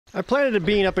I planted a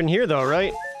bean up in here though,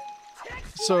 right?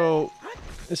 So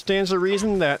it stands to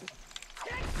reason that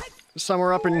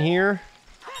somewhere up in here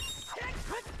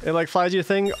it like flies you a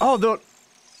thing. Oh,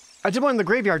 I did one in the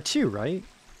graveyard too, right?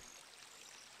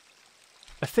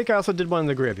 I think I also did one in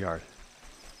the graveyard.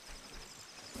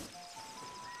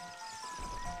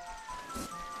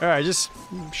 Alright, just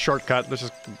shortcut. Let's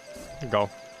just go.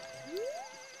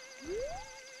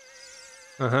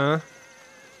 Uh-huh.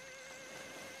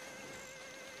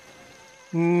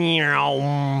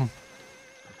 Meow.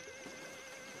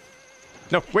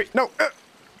 No, wait, no!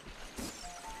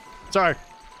 Sorry.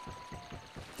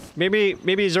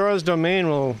 Maybe Zora's domain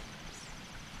will...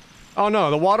 Oh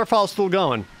no, the waterfall's still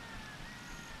going.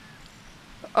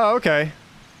 Oh, okay.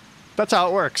 That's how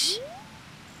it works.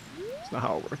 That's not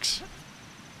how it works.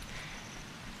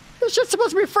 This shit's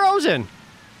supposed to be frozen!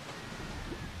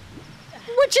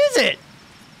 Which is it?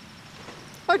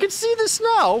 I can see the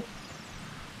snow!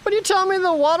 But you tell me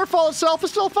the waterfall itself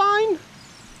is still fine?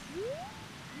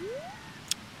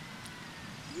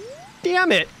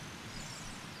 Damn it!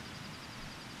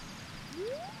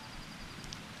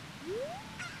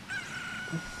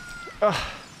 Ugh.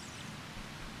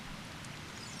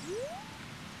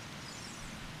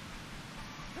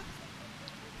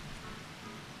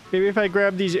 Maybe if I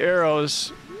grab these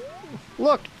arrows...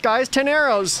 Look, guys, 10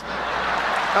 arrows!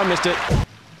 I missed it.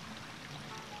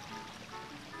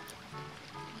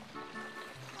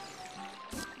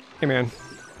 Hey, man.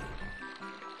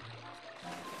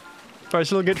 Do I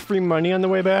still get free money on the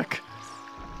way back?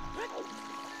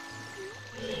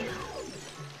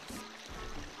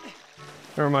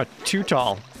 Or am I too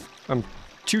tall? I'm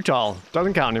too tall.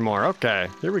 Doesn't count anymore. Okay,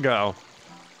 here we go.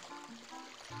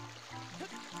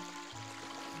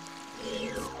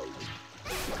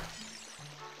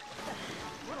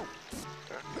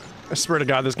 I swear to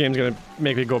God, this game's gonna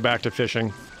make me go back to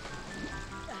fishing.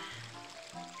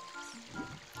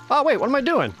 Oh, wait, what am I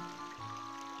doing?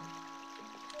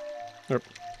 Nope.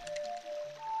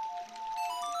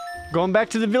 Going back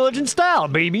to the village in style,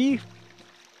 baby!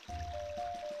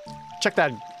 Check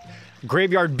that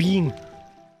graveyard bean.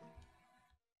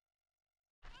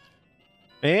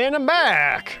 And I'm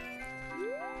back!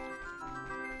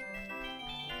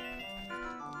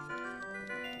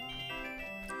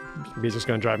 Bees just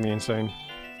gonna drive me insane.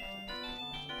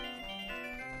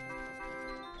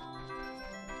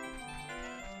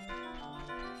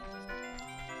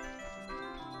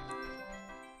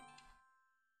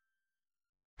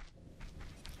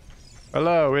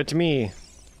 Hello, it's me.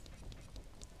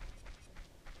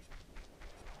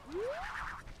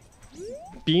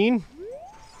 Bean?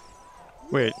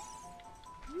 Wait.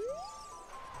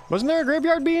 Wasn't there a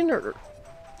graveyard bean?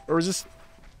 Or is this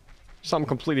something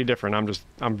completely different?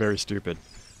 I'm very stupid.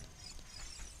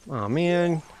 Oh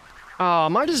man. Oh,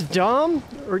 am I just dumb?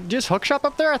 Or just hookshop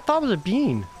up there? I thought it was a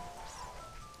bean.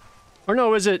 Or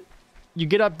no, is it you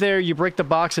get up there, you break the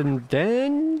box, and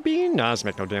then bean? No, this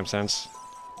makes no damn sense.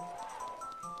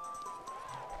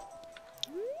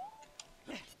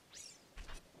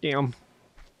 Damn.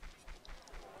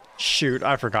 Shoot,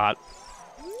 I forgot.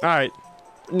 Alright.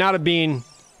 Not a bean.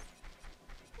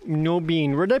 No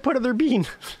bean. Where'd I put other bean?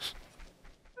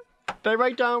 Did I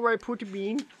write down where I put a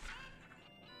bean?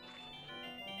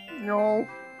 No.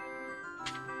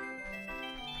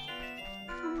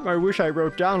 I wish I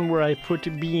wrote down where I put a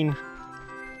bean.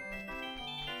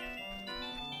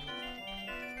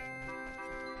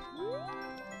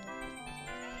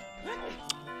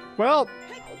 Well...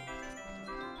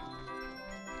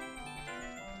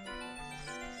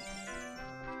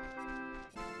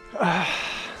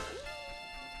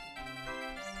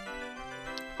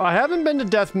 I haven't been to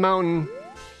Death Mountain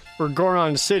or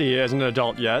Goron City as an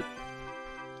adult yet.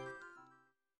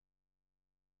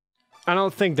 I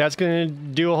don't think that's gonna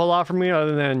do a whole lot for me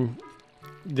other than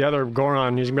the other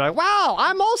Goron who's gonna be like, wow,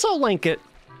 I'm also Link It.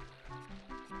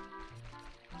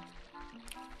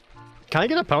 Can I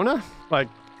get a Pona? Like,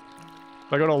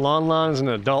 if I go to Lon Lon as an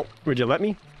adult, would you let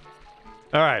me?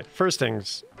 Alright, first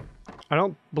things. I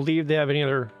don't believe they have any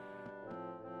other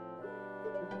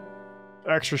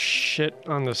extra shit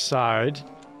on the side.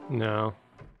 No.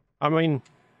 I mean,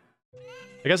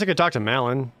 I guess I could talk to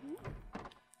Malin.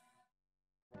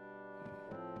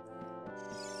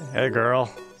 Hey,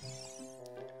 girl.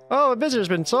 Oh, a visitor's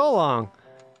been so long.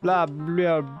 Blah,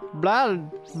 blah, blah,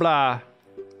 blah,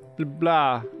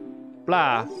 blah,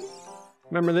 blah.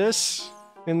 Remember this?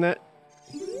 In that...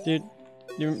 You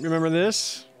remember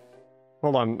this?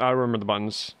 Hold on, I remember the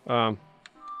buttons.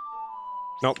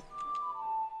 Nope.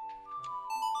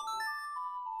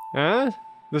 Huh? Does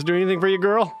this do anything for you,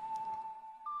 girl?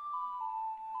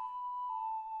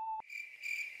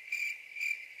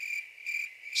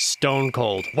 stone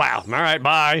cold. Wow. All right,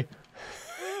 bye.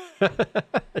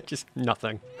 Just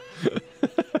nothing.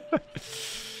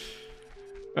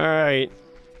 All right.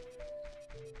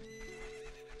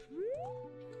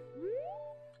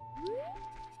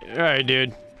 All right,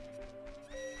 dude.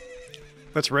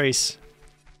 Let's race.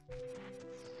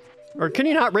 Or can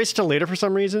you not race till later for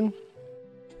some reason?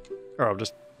 Or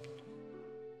just...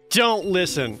 Don't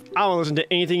listen. I won't listen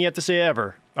to anything you have to say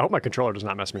ever. I hope my controller does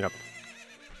not mess me up.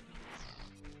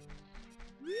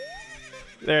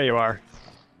 There you are.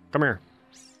 Come here.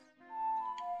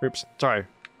 Oops, sorry.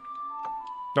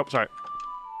 Nope, sorry.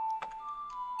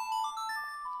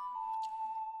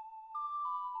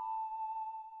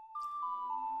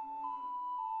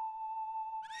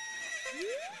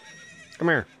 Come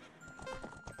here.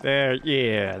 There,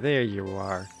 yeah, there you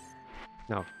are.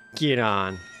 Now, get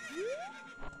on.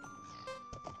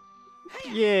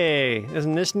 Yay,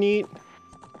 isn't this neat?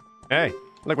 Hey,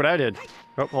 look what I did.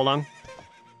 Oh, hold on.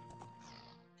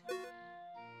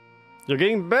 You're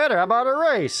getting better. How about a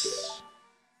race?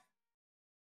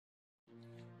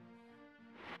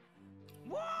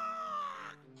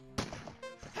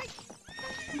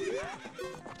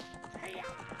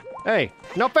 Hey,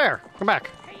 no fair. Come back.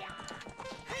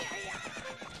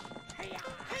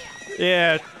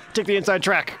 Yeah, take the inside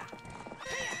track.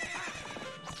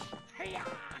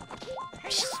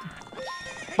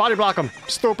 Body block him,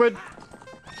 stupid.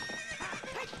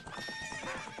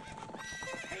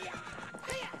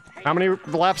 How many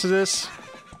laps is this?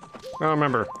 I don't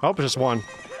remember. I hope it's just one.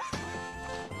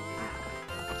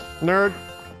 Nerd.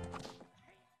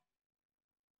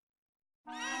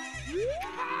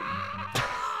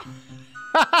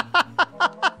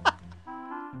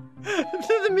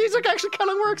 The music actually kind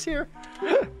of works here.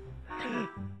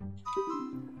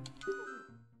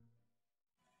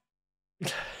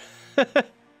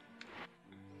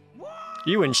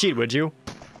 You wouldn't cheat, would you?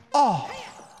 Oh.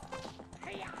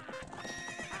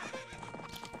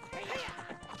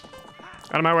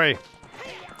 Out of my way.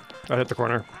 I hit the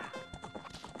corner.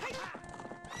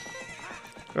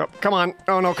 Oh, come on.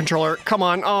 Oh no, controller. Come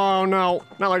on. Oh no.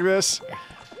 Not like this.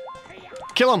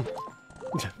 Kill him.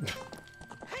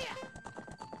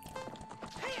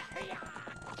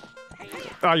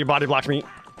 Oh, you body blocked me.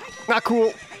 Not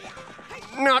cool.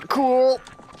 Not cool.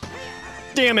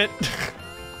 Damn it.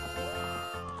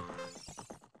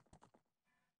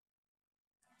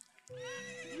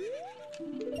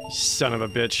 Son of a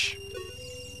bitch.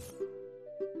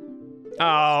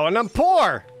 Oh, and I'm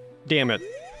poor. Damn it.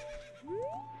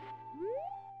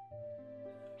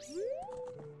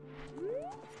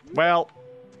 Well,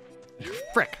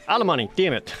 frick, out of money.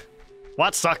 Damn it.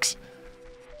 What sucks?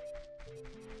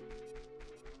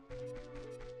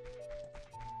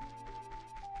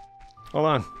 Hold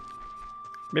on.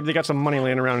 Maybe they got some money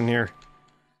laying around in here.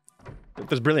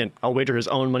 That's brilliant. I'll wager his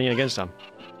own money against him.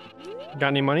 Got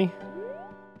any money?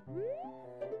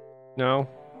 No.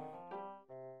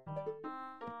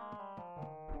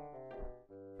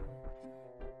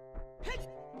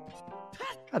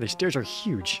 God, these stairs are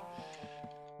huge.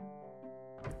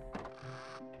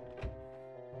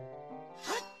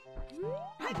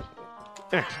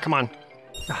 Come on.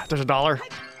 Ah, there's $1.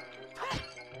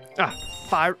 Ah,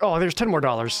 5. Oh, there's 10 more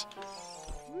dollars.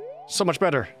 So much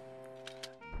better.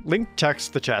 Link checks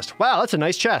the chest. Wow, that's a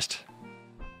nice chest.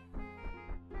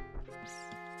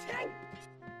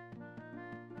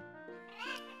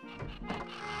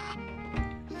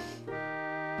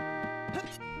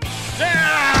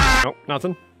 Yeah! Nope,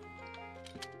 nothing.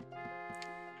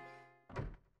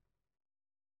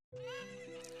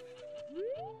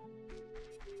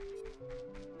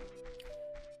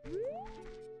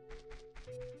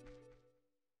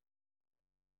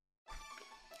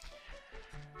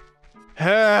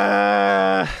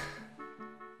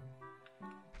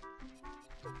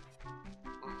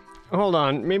 Hold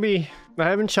on, maybe I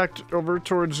haven't checked over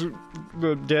towards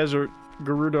the desert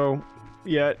Gerudo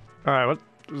yet. Alright, what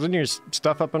is any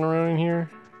stuff up and around in here?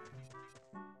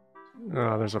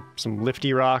 Oh, there's some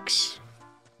lifty rocks.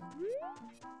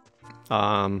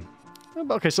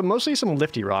 Okay, so mostly some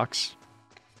lifty rocks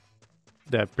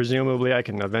that presumably I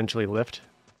can eventually lift.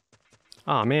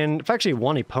 Aw, man, if I actually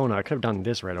won Epona, I could have done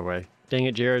this right away. Dang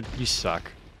it, Jared, you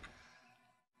suck.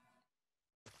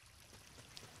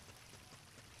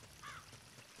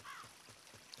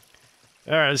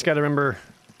 Alright, I just gotta remember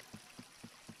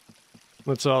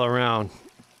what's all around.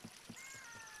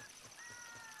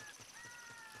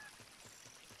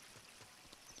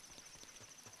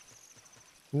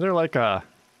 Is there like a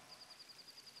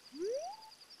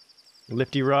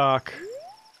lifty rock?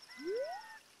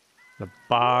 The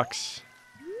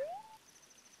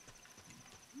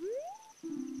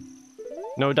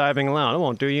No diving allowed. It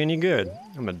won't do you any good.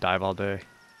 I'm gonna dive all day.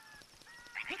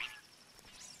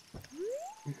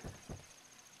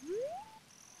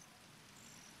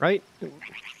 Right?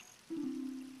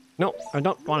 No, I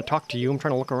don't want to talk to you. I'm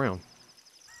trying to look around.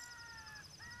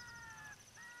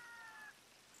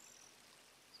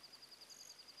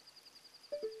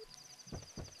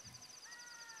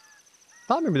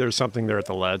 Thought maybe there was something there at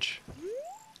the ledge.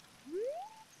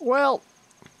 Well,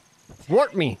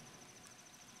 thwart me.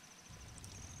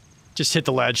 Just hit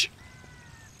the ledge.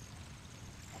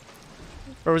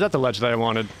 Or was that the ledge that I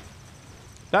wanted?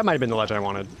 That might have been the ledge I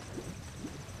wanted.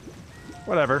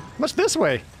 Whatever. What's this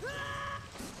way?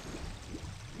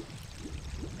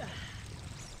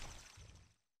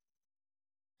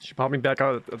 She popped me back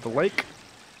out of the lake.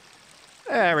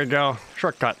 There we go.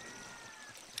 Shortcut.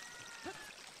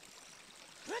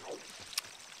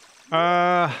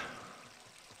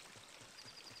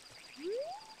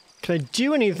 Can I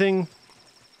do anything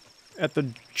at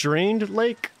the drained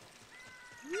lake?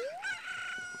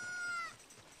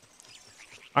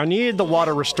 I need the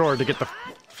water restored to get the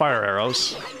fire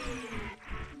arrows.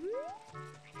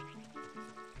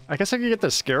 I guess I could get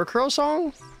the Scarecrow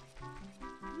song?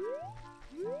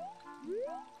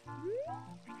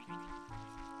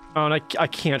 Oh, and I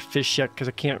can't fish yet because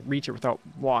I can't reach it without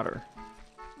water.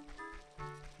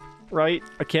 Right?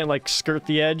 I can't, like, skirt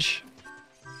the edge.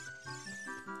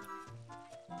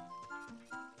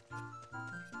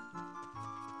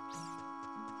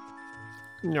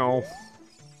 No.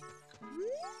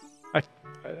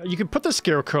 You can put the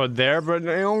Scarecrow there, but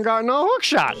I don't got no hook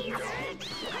shot.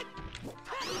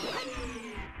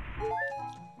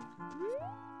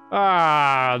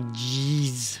 Ah,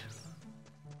 jeez.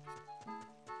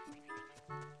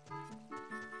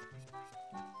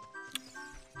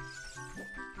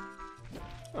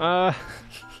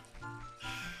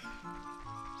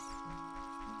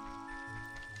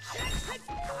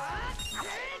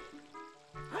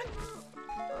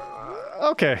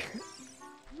 Okay.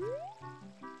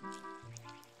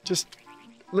 Just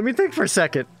let me think for a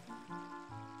second.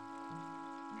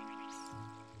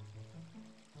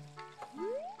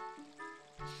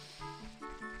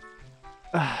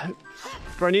 Do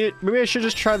I need? Maybe I should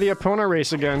just try the opponent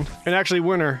race again and actually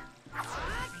win her.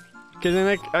 Cause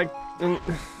then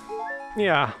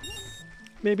yeah.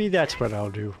 Maybe that's what I'll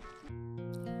do.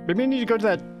 Maybe I need to go to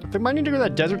that. I might need to go to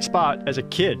that desert spot as a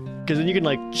kid, because then you can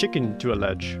like chicken to a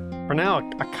ledge. For now,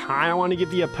 I kind of want to give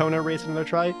the opponent race another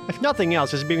try. If nothing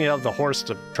else, just being able the horse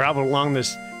to travel along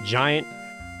this giant,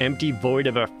 empty void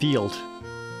of a field.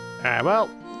 Well,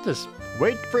 just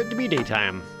wait for it to be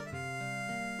daytime.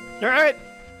 All right,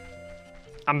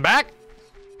 I'm back.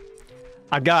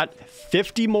 I've got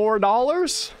 $50 more.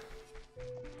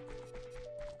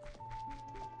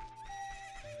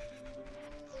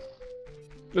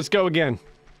 Let's go again.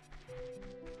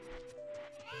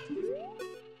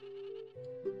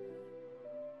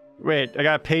 Wait, I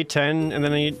gotta pay 10 and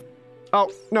then I need...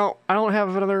 Oh, no, I don't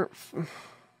have another...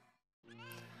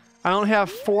 I don't have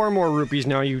 4 more rupees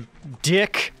now, you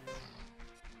dick.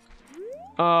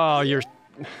 Oh, you're...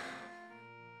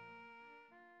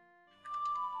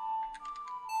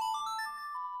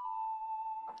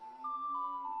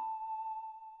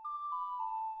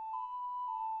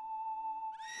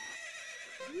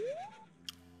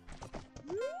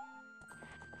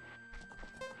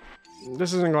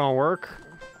 This isn't gonna work.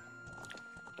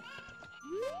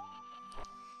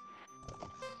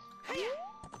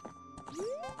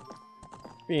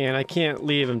 And I can't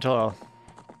leave until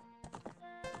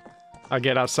I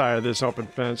get outside of this open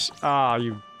fence. Ah,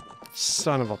 you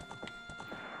son of a...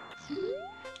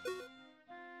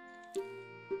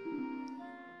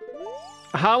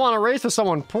 I want to race with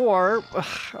someone poor. Ugh,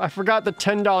 I forgot the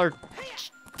 $10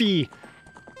 fee.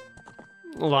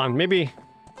 Hold on, maybe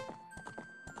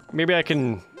I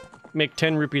can make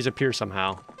 10 rupees appear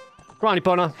somehow. Come on,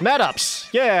 Epona. Med-ups!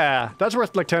 Yeah! That's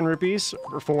worth like 10 rupees.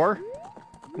 Or 4.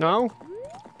 No?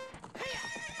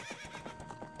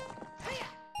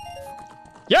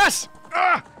 Yes!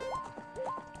 Ah!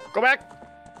 Go back!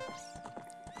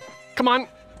 Come on!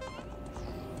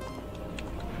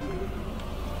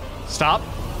 Stop!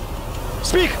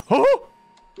 Speak! Oh!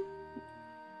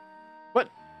 What?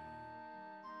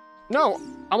 No!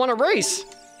 I want to race!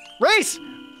 Race!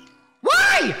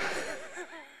 Why?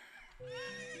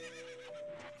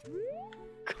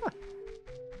 God.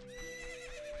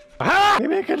 Ah!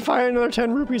 Maybe I can find another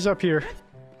 10 rupees up here.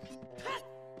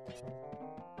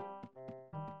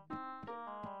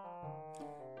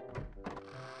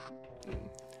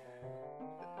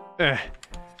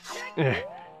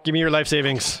 Give me your life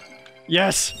savings.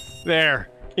 Yes! There!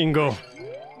 Ingo.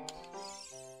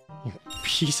 You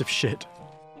piece of shit.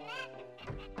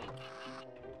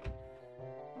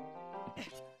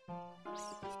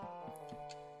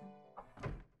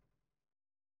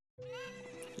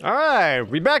 All right,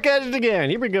 we back at it again.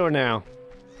 Here we go now.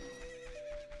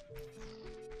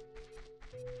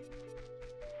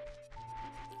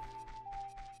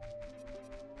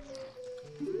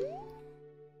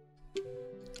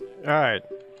 All right.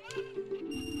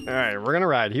 All right, we're gonna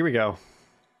ride. Here we go.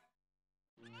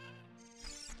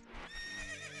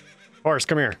 Horse,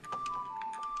 come here.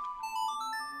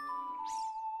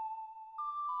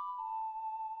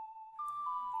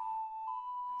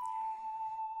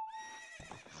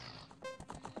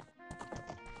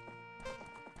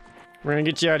 We're gonna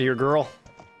get you out of here, girl.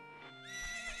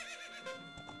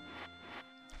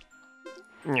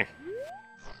 Yeah.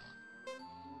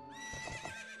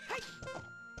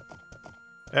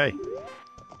 Hey.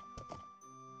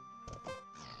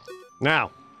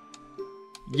 Now.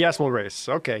 Yes, we'll race.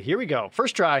 Okay, here we go.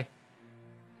 First try.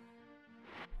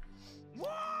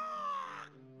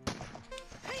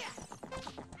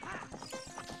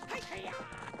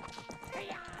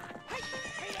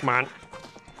 Come on.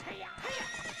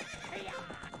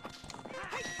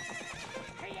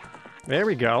 There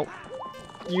we go.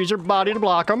 Use your body to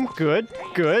block them. Good,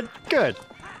 good, good.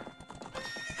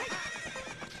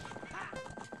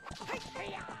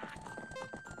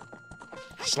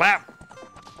 Slap.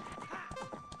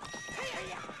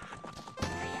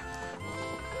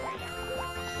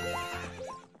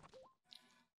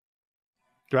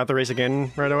 Do I have to race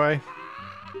again right away?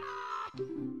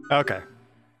 Okay.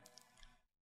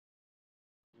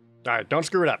 Alright, don't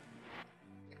screw it up.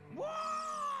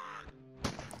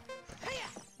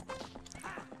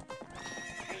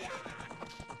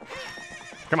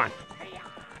 Come on.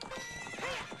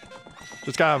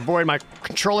 Just gotta avoid my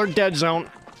controller dead zone.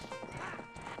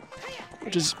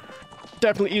 Which is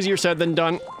definitely easier said than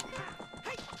done.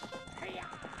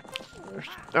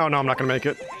 Oh no, I'm not gonna make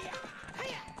it.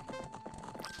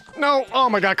 No! Oh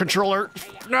my god, controller!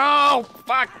 No!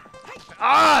 Fuck!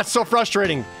 Ah, it's so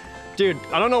frustrating. Dude,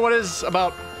 I don't know what it is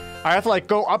about. I have to like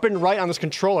go up and right on this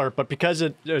controller, but because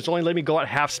it's only letting me go at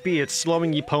half speed, it's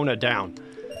slowing Epona down.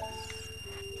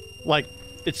 Like,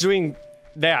 it's doing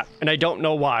that, and I don't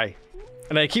know why.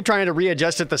 And I keep trying to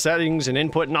readjust it, the settings and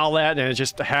input and all that, and it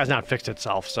just has not fixed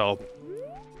itself, so...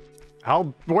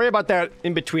 I'll worry about that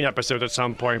in between episodes at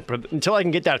some point, but until I can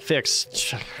get that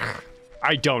fixed,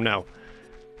 I don't know.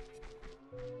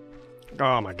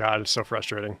 Oh my god, it's so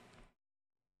frustrating.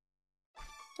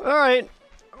 Alright.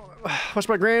 What's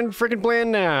my grand freaking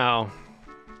plan now?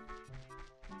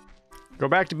 Go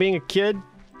back to being a kid?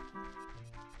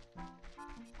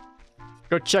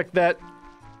 Go check that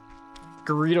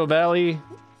Garrido Valley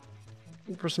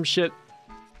for some shit.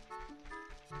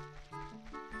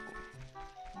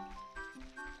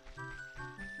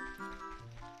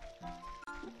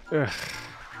 Ugh.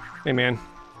 Hey man.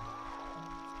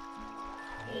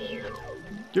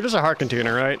 You're just a heart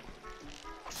container, right?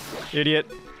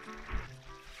 Idiot.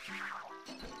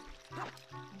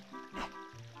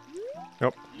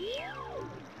 Nope.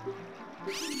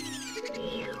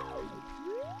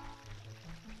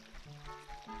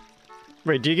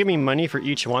 Wait, do you give me money for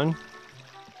each one?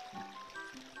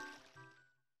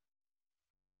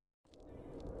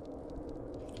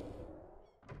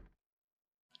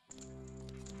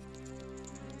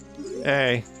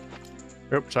 Hey.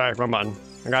 Oops, sorry, wrong button.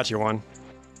 I got you one.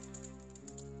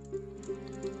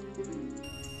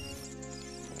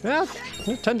 Yeah,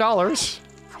 $10.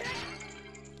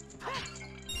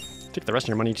 Take the rest of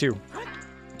your money, too.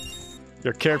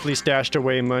 Your carefully stashed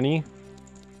away money.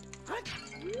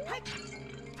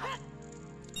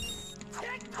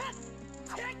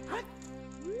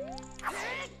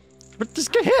 But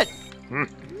just get hit! Hmm.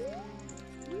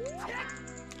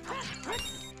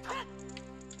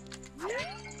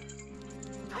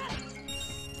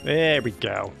 There we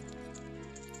go.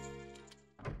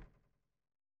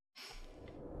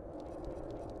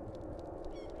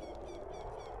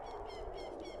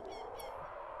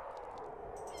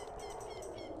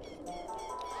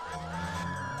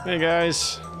 Hey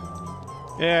guys.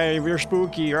 Yeah, we're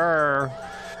spooky. Arr.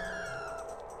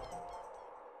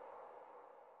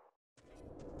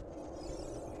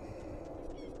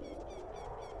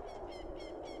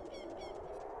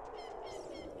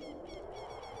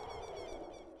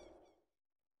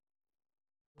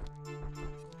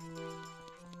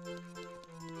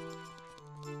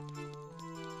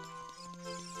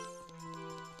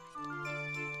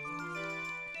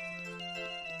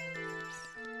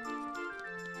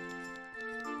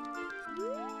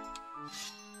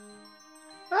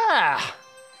 Ah!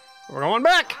 We're going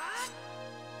back!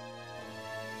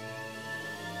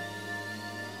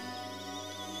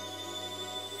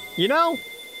 You know,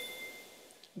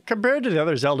 compared to the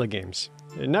other Zelda games,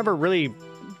 it never really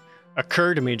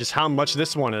occur to me just how much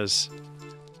this one is.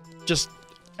 Just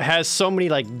has so many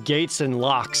like gates and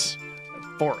locks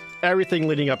for everything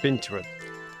leading up into it.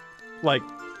 Like,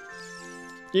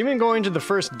 even going to the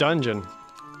first dungeon,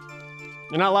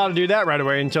 you're not allowed to do that right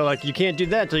away until like you can't do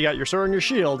that until you got your sword and your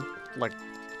shield like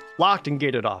locked and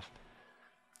gated off.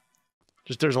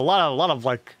 Just there's a lot of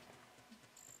like,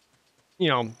 you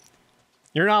know,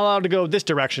 you're not allowed to go this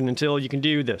direction until you can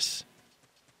do this.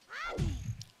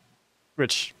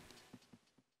 Which,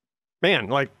 man,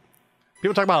 like,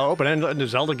 people talk about how open-ended the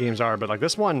Zelda games are, but like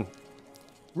this one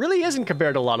really isn't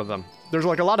compared to a lot of them. There's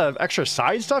like a lot of extra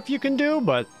side stuff you can do,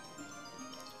 but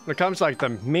when it comes to like the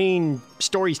main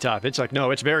story stuff, it's like,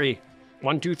 no, it's very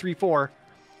 1, 2, 3, 4.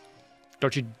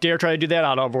 Don't you dare try to do that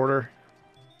out of order.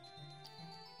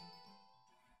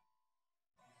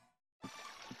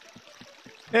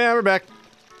 Yeah, we're back.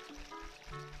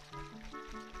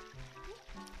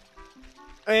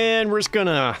 And we're just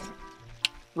gonna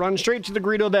run straight to the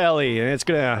Greedo Valley, and it's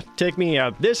gonna take me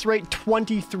at this rate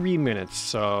 23 minutes,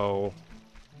 so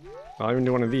I'll even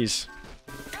do one of these.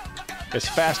 It's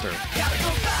faster. Gotta go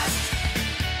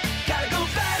fast. Gotta go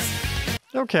fast.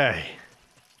 Okay.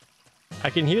 I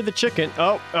can hear the chicken.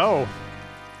 Oh.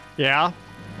 Yeah.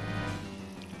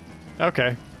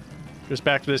 Okay. Just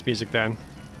back to this music then.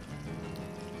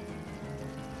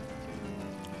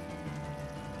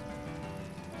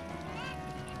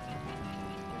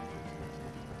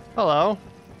 Hello.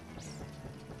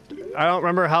 I don't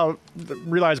remember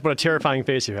realize what a terrifying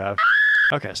face you have.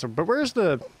 Okay, so, but where's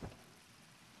the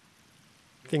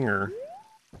thinger?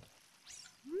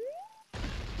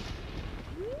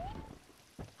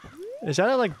 Is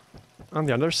that like on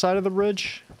the other side of the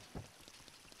bridge?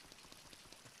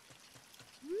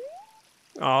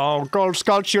 Oh, Gold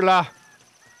Sculptula!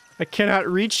 I cannot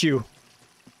reach you.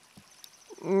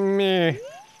 Meh.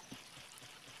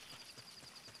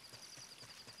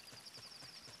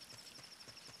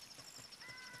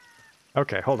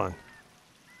 Okay, hold on.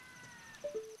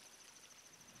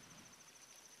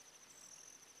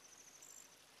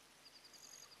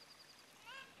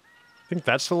 I think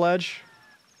that's the ledge.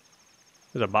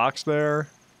 There's a box there.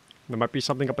 There might be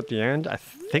something up at the end. I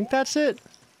think that's it.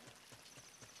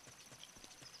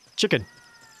 Chicken,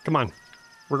 come on.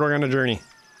 We're going on a journey.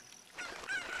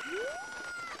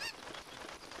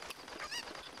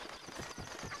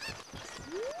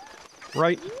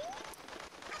 Right.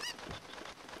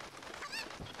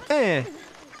 Eh.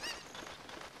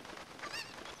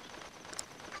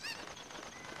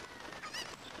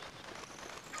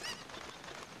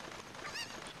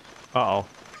 Uh-oh.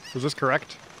 Was this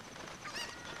correct?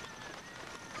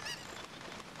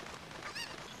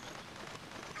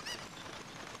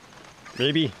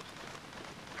 Maybe.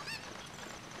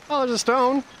 Oh, there's a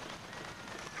stone.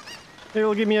 Maybe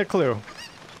it'll give me a clue.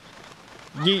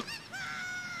 Yeet.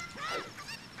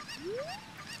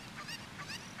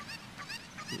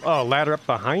 Oh, ladder up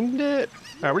behind it?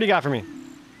 Alright, what do you got for me?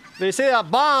 They say that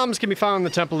bombs can be found in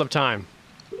the Temple of Time.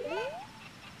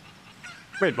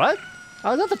 Wait, what?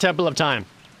 How's that the Temple of Time?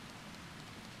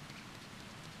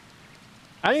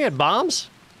 I didn't get bombs?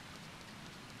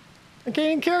 I can't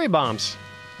even carry bombs.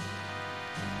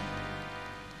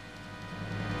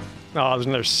 Oh, there's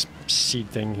another seed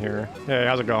thing here. Hey,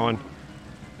 how's it going?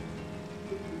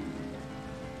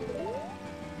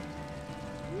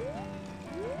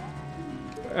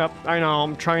 Yep, I know,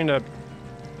 I'm trying to...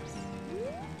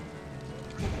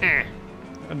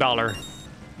 $1.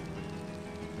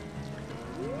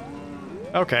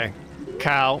 Okay.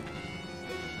 Cow.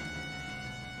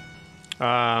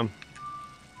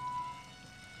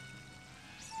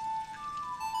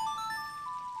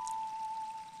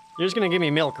 You're just gonna give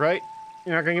me milk, right?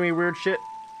 You're not gonna give me weird shit?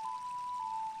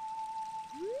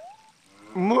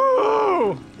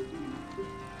 Moo!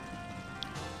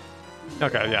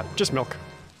 Okay, yeah, just milk.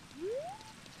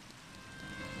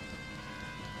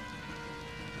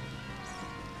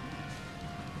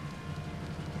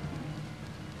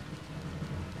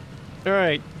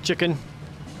 Alright, chicken.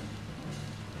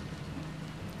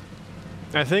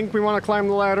 I think we want to climb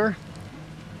the ladder.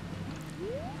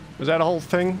 Was that a whole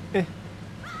thing? Eh.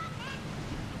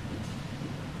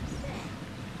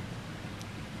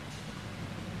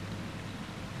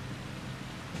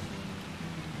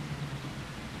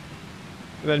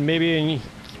 Then maybe in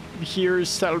here's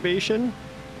salvation.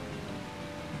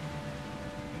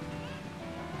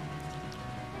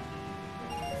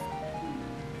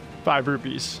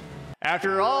 ₹5.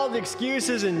 After all the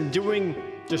excuses and doing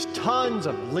just tons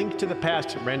of Link to the Past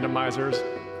randomizers,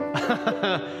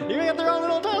 even got their own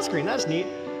little title screen, that's neat.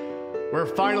 We're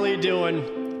finally doing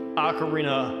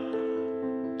Ocarina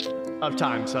of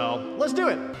Time, so let's do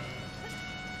it.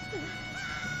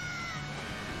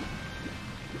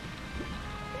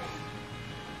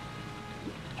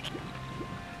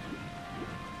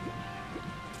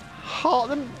 call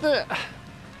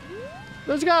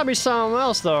there's gotta be something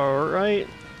else though, right?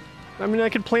 I mean, I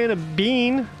could plant a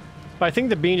bean, but I think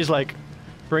the bean just like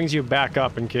brings you back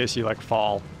up in case you like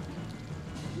fall.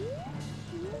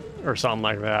 Or something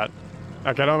like that.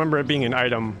 Like, I don't remember it being an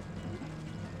item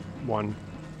one.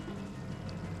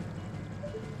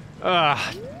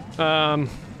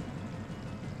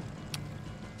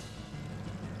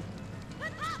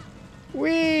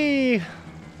 Whee!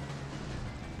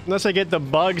 Unless I get the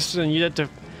bugs and you get to...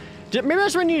 Maybe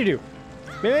that's what I need to do.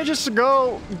 Maybe I just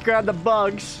go grab the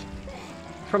bugs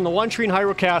from the one tree in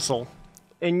Hyrule Castle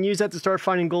and use that to start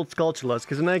finding gold Skulltulas,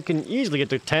 because then I can easily get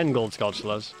to 10 gold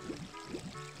Skulltulas.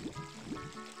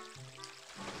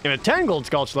 And at 10 gold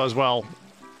Skulltulas, well,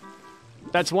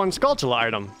 that's one Skulltula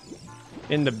item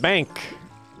in the bank.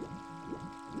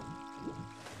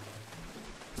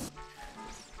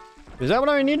 Is that what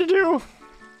I need to do?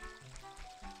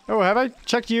 Oh, have I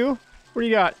checked you? What do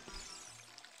you got?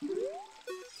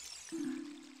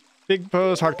 Big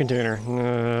pose, heart container.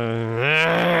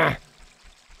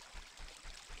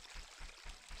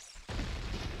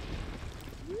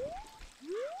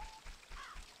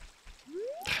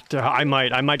 I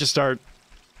might just start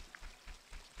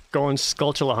going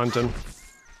Skulltula hunting.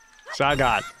 So I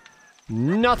got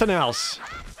nothing else.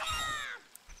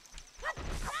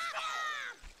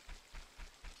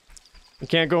 I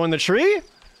can't go in the tree.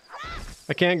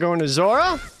 I can't go into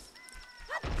Zora.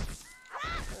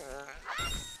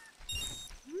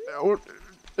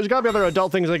 There's gotta be other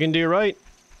adult things I can do, right?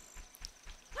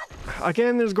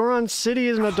 Again, there's Goron City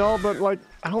as an adult, but like,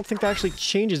 I don't think that actually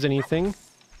changes anything.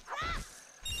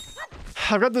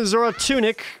 I've got the Zora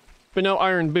tunic, but no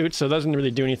iron boots, so it doesn't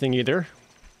really do anything either.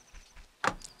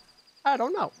 I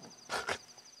don't know.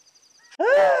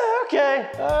 Okay,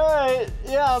 alright.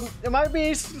 Yeah, it might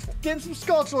be getting some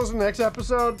Skulltulas in the next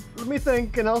episode. Let me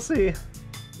think, and I'll see.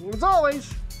 As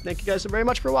always, thank you guys so very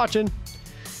much for watching.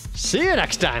 See you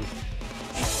next time.